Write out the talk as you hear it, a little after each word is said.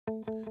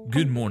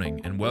Good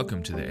morning and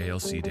welcome to the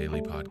ALC Daily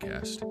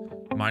Podcast.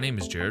 My name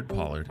is Jared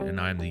Pollard and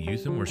I am the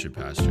Youth and Worship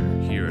Pastor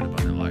here at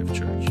Abundant Life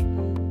Church.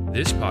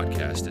 This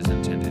podcast is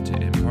intended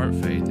to impart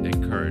faith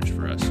and courage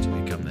for us to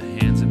become the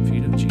hands and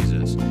feet of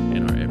Jesus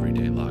in our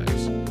everyday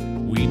lives.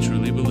 We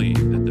truly believe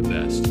that the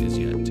best is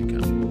yet to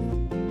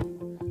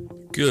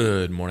come.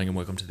 Good morning and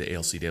welcome to the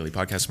ALC Daily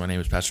Podcast. My name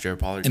is Pastor Jared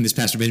Pollard. And this is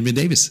Pastor Benjamin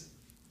Davis.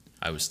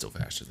 I was still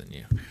faster than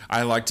you. I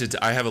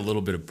have a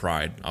little bit of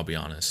pride, I'll be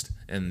honest,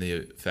 in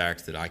the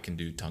fact that I can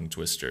do tongue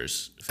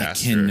twisters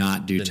faster. I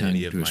cannot do tongue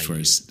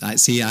twisters.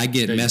 I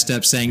get messed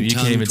up saying you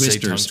tongue can't even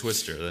twisters. say tongue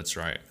twister. That's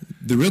right.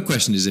 The real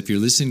question is, if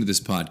you're listening to this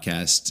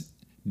podcast,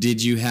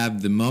 did you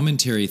have the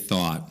momentary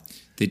thought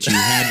that you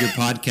had your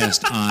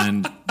podcast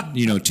on,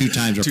 2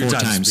 times or 4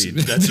 times? Speed.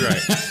 That's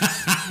right.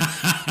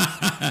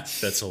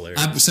 That's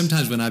hilarious.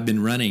 Sometimes when I've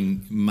been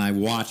running, my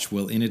watch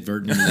will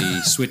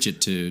inadvertently switch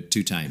it to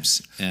 2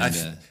 times.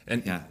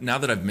 Now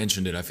that I've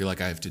mentioned it, I feel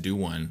like I have to do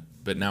one.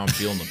 But now I'm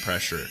feeling the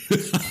pressure.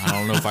 I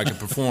don't know if I can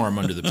perform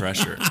under the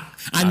pressure.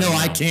 I know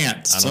I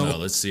can't. I don't know.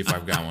 Let's see if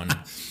I've got one.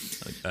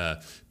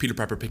 Peter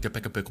Piper picked up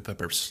pickle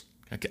peppers.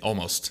 Okay,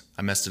 almost.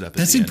 I messed it up.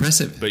 That's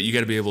impressive. But you got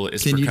to be able.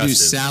 It's Can percussive. You do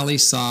Sally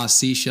saw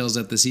seashells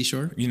at the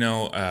seashore?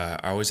 I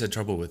always had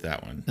trouble with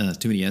that one.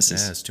 Too many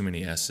S's. Yeah, it's too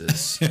many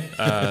S's.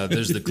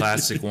 There's the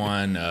classic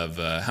one of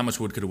how much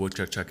wood could a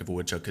woodchuck chuck if a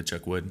woodchuck could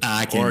chuck wood?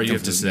 I can't. Or you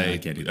have to say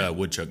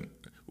woodchuck.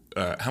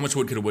 How much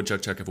wood could a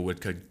woodchuck chuck if a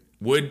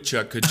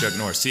woodchuck could Chuck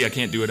Norris? See, I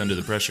can't do it under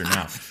the pressure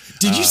now.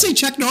 Did you say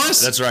Chuck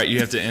Norris? That's right. You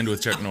have to end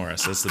with Chuck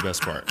Norris. That's the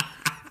best part.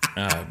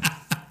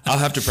 I'll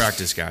have to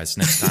practice, guys.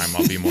 Next time,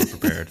 I'll be more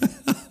prepared.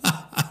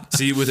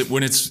 See,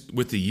 when it's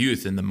with the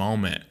youth in the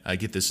moment, I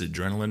get this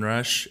adrenaline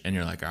rush, and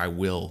you're like, I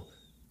will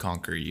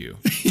conquer you.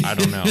 I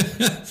don't know.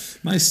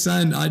 My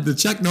son, the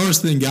Chuck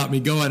Norris thing got me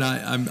going.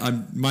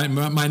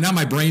 Now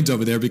my brain's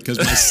over there because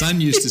my son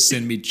used to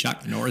send me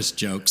Chuck Norris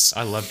jokes.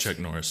 I love Chuck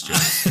Norris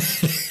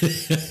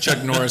jokes.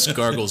 Chuck Norris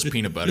gargles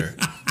peanut butter.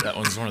 That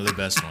one's one of the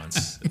best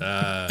ones.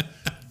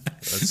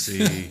 Let's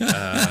see.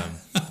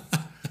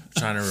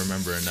 Trying to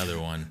remember another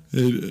one.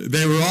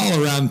 They were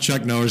all around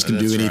Chuck Norris can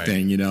do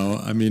anything,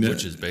 right.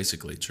 Which is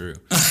basically true.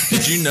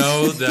 Did you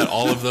know that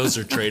all of those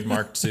are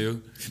trademarked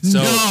too?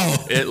 So no.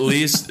 At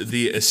least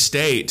the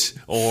estate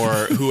or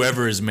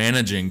whoever is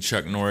managing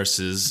Chuck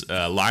Norris's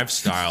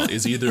lifestyle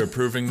is either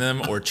approving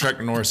them or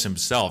Chuck Norris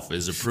himself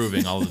is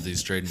approving all of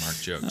these trademark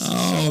jokes.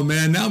 Oh,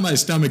 man, now my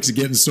stomach's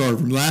getting sore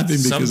from laughing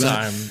because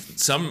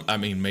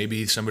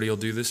maybe somebody will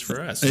do this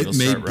for us. It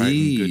may start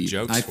writing good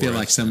jokes I feel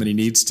like somebody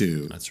needs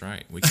to. That's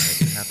right. We can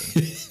make it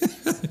happen.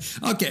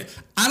 Okay,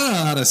 I don't know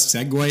how to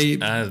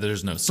segue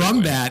there's no segue.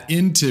 From that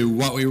into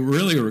what we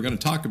really were going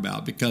to talk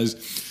about because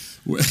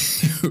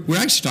we're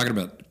actually talking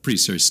about pretty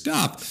serious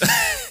stuff.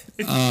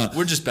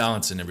 We're just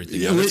balancing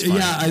everything out.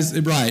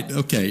 Right.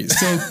 Okay.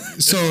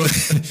 So,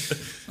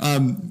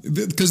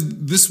 because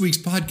this week's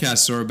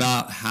podcasts are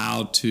about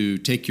how to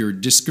take your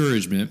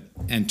discouragement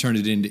and turn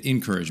it into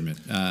encouragement,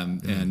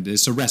 and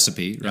it's a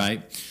recipe,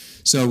 right?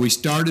 So we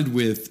started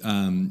with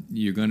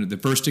the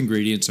first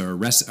ingredients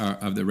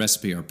of the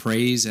recipe are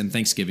praise and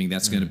thanksgiving.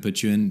 That's going to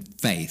put you in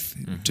faith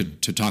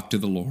to talk to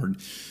the Lord.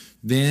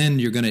 Then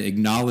you're going to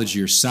acknowledge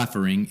your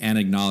suffering and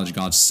acknowledge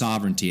God's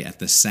sovereignty at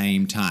the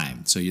same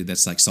time. So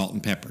that's like salt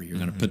and pepper. You're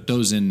going to put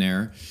those in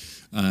there,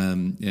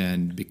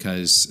 and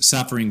because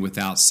suffering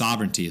without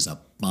sovereignty is a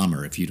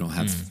bummer if you don't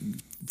have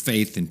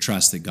faith and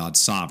trust that God's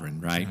sovereign,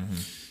 right?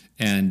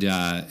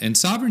 And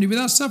sovereignty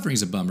without suffering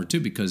is a bummer too,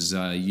 because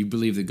you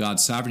believe that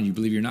God's sovereign, you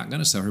believe you're not going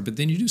to suffer, but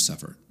then you do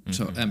suffer.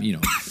 So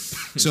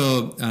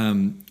So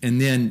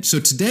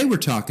today we're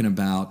talking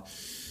about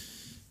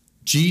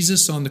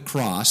Jesus on the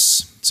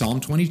cross,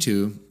 Psalm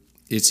 22.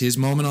 It's his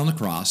moment on the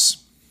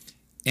cross,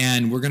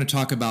 and we're going to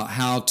talk about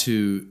how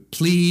to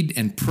plead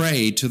and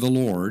pray to the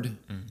Lord,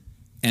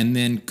 and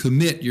then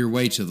commit your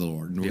way to the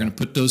Lord. And we're going to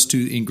put those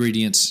 2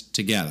 ingredients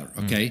together.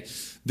 Okay.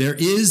 There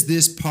is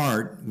this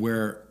part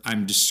where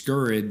I'm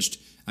discouraged.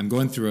 I'm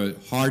going through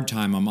a hard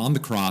time. I'm on the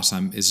cross.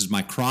 This is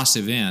my cross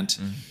event,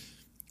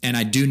 and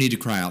I do need to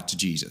cry out to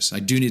Jesus. I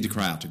do need to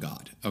cry out to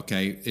God.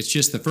 Okay, it's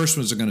just the first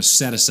ones are going to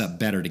set us up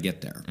better to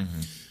get there.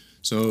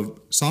 So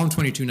Psalm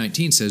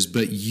 22:19 says,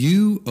 "But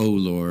you, O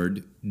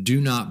Lord,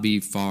 do not be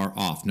far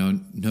off."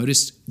 Now,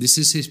 notice this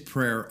is his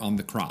prayer on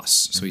the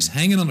cross. So he's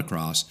hanging on the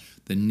cross.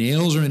 The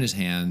nails are in his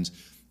hands.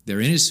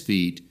 They're in his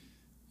feet.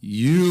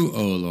 You,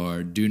 O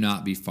Lord, do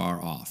not be far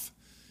off.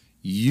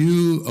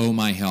 You, O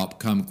my help,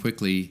 come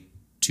quickly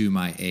to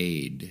my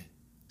aid.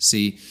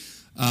 See,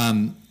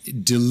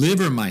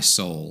 deliver my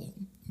soul,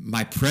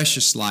 my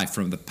precious life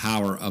from the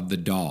power of the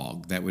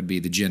dog. That would be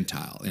the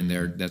Gentile. And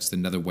that's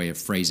another way of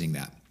phrasing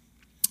that.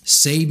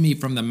 Save me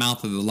from the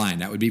mouth of the lion.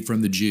 That would be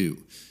from the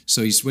Jew.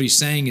 So what he's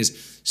saying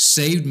is,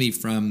 saved me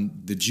from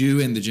the Jew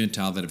and the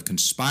Gentile that have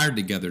conspired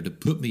together to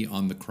put me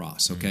on the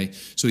cross, okay?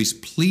 So he's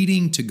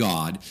pleading to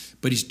God,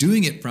 but he's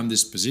doing it from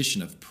this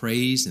position of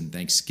praise and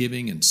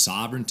thanksgiving and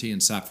sovereignty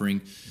and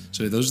suffering.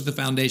 So those are the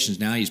foundations.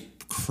 Now he's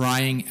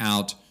crying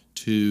out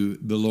to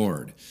the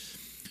Lord.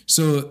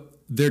 So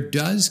there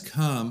does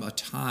come a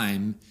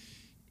time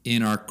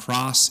in our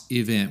cross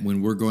event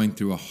when we're going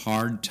through a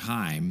hard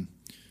time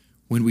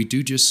when we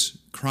do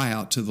just cry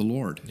out to the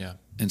Lord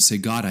and say,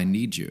 God, I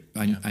need you.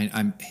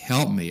 I'm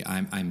help me.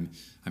 I'm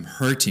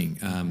hurting.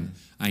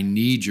 I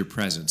need your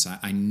presence.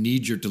 I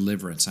need your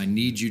deliverance. I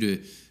need you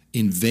to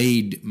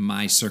invade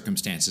my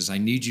circumstances. I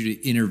need you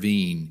to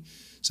intervene.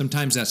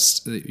 Sometimes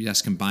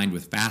that's combined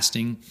with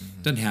fasting.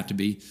 Doesn't have to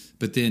be,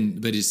 but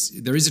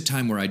there is a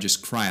time where I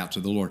just cry out to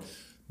the Lord.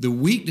 The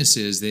weakness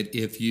is that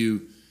if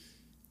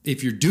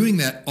you're doing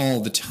that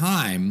all the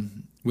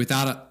time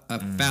without a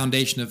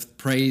foundation of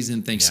praise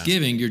and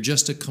thanksgiving, you're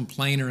just a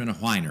complainer and a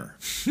whiner.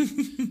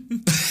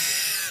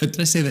 Did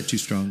I say that too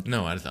strong?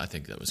 No, I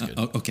think that was good.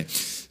 Okay,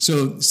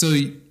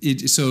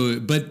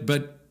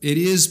 but it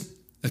is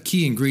a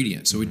key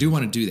ingredient. So we do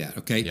want to do that.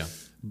 Okay, yeah.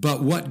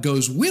 But what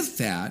goes with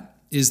that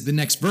is the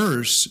next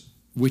verse,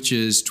 which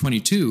is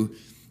 22.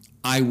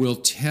 I will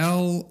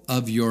tell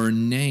of your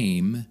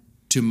name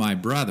to my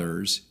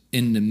brothers.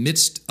 In the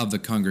midst of the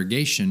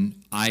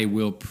congregation, I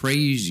will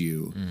praise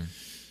you.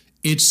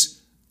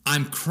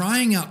 I'm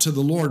crying out to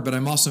the Lord, but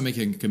I'm also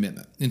making a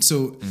commitment. And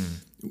so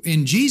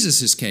in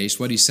Jesus' case,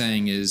 what he's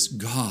saying is,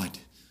 God,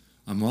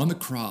 I'm on the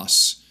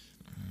cross.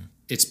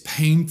 It's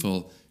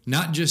painful,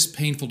 not just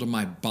painful to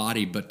my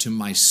body, but to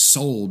my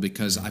soul,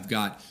 because I've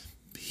got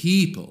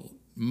people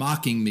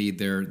mocking me.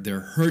 They're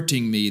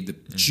hurting me. The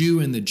Jew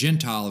and the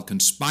Gentile have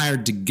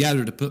conspired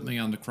together to put me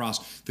on the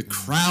cross. The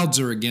crowds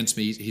are against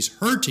me. He's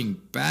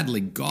hurting badly.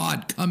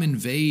 God, come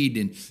invade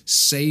and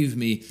save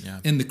me.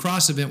 Yeah. And the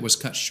cross event was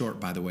cut short,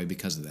 by the way,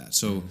 because of that.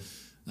 So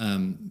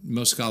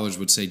most scholars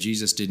would say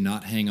Jesus did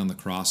not hang on the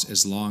cross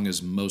as long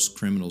as most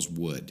criminals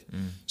would.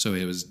 So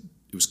it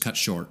was cut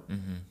short.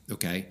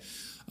 Okay.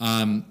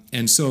 But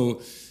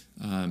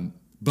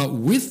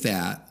with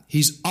that,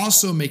 he's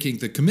also making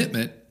the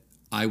commitment,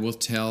 I will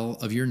tell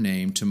of your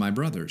name to my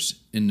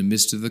brothers. In the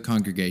midst of the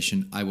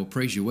congregation, I will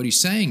praise you. What he's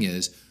saying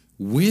is,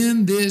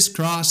 when this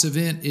cross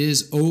event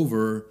is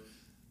over,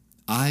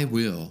 I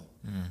will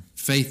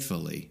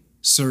faithfully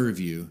serve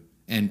you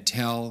and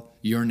tell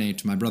your name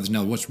to my brothers.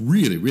 Now, what's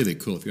really, really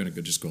cool, if you're going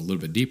to just go a little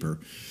bit deeper,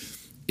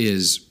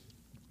 is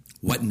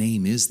what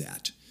name is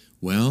that?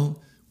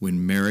 Well,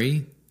 when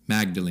Mary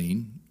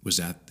Magdalene was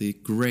at the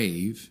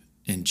grave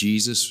and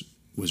Jesus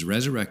was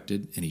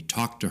resurrected and he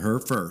talked to her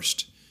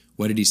first,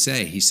 what did he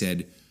say? He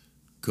said,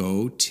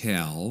 go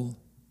tell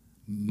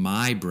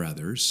my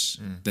brothers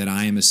that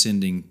I am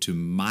ascending to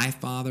my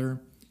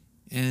Father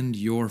and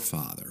your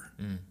Father.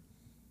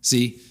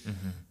 See,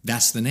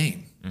 that's the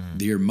name.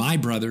 They're my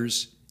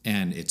brothers,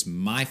 and it's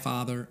my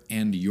Father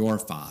and your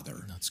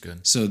Father. That's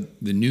good. So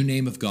the new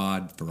name of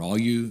God for all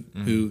you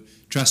who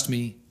trust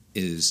me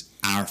is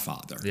our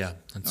Father. Yeah,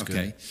 that's good.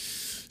 Okay,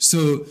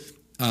 so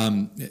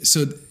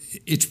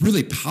it's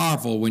really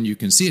powerful when you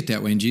can see it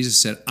that way. And Jesus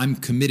said, I'm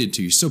committed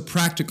to you. So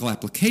practical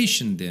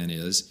application then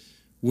is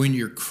when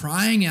you're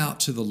crying out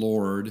to the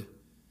Lord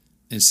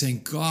and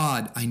saying,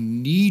 God, I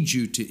need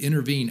you to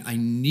intervene. I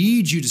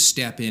need you to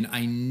step in.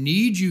 I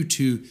need you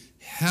to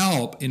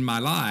help in my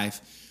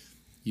life.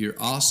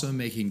 You're also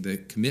making the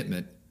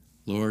commitment,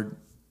 Lord,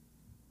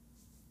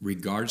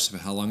 regardless of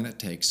how long that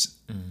takes,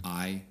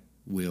 I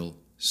will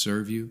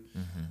serve you.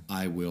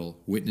 I will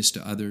witness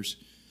to others.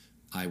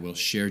 I will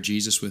share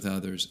Jesus with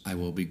others. I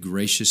will be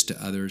gracious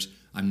to others.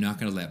 I'm not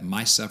going to let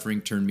my suffering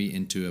turn me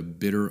into a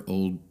bitter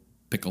old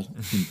pickle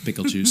in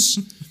pickle juice.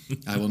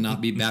 I will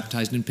not be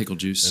baptized in pickle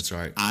juice. That's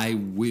right. I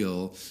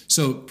will.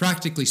 So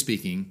practically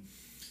speaking,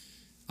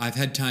 I've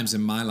had times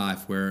in my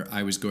life where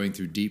I was going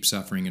through deep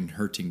suffering and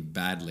hurting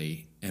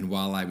badly. And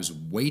while I was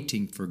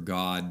waiting for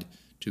God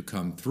to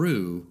come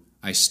through,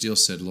 I still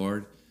said,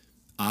 Lord,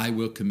 I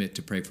will commit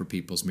to pray for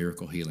people's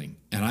miracle healing.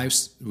 And I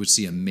would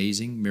see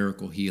amazing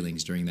miracle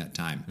healings during that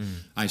time.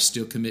 I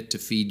still commit to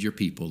feed your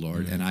people,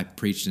 Lord. And I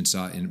preached and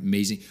saw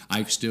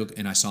I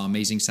saw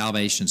amazing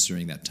salvations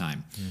during that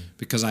time.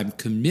 Because I'm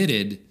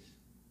committed,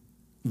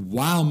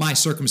 while my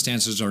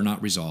circumstances are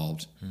not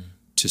resolved,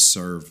 to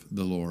serve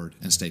the Lord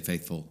and stay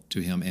faithful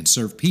to him and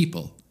serve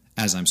people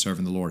as I'm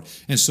serving the Lord.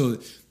 And so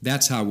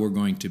that's how we're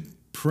going to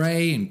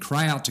pray and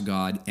cry out to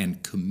God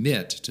and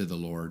commit to the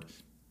Lord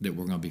that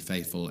we're going to be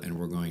faithful and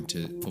we're going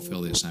to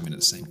fulfill the assignment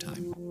at the same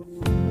time.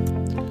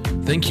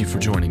 Thank you for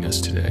joining us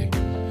today.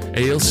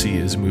 ALC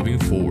is moving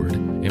forward,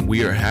 and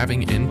we are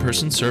having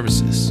in-person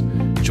services.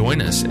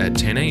 Join us at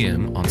 10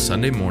 a.m. on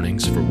Sunday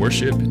mornings for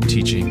worship,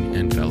 teaching,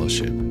 and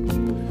fellowship.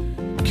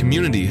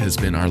 Community has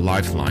been our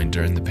lifeline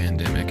during the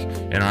pandemic,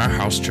 and our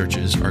house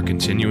churches are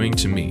continuing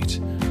to meet.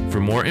 For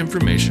more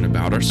information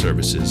about our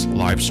services,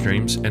 live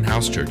streams, and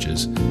house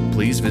churches,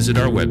 please visit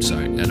our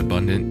website at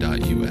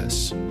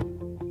abundant.us.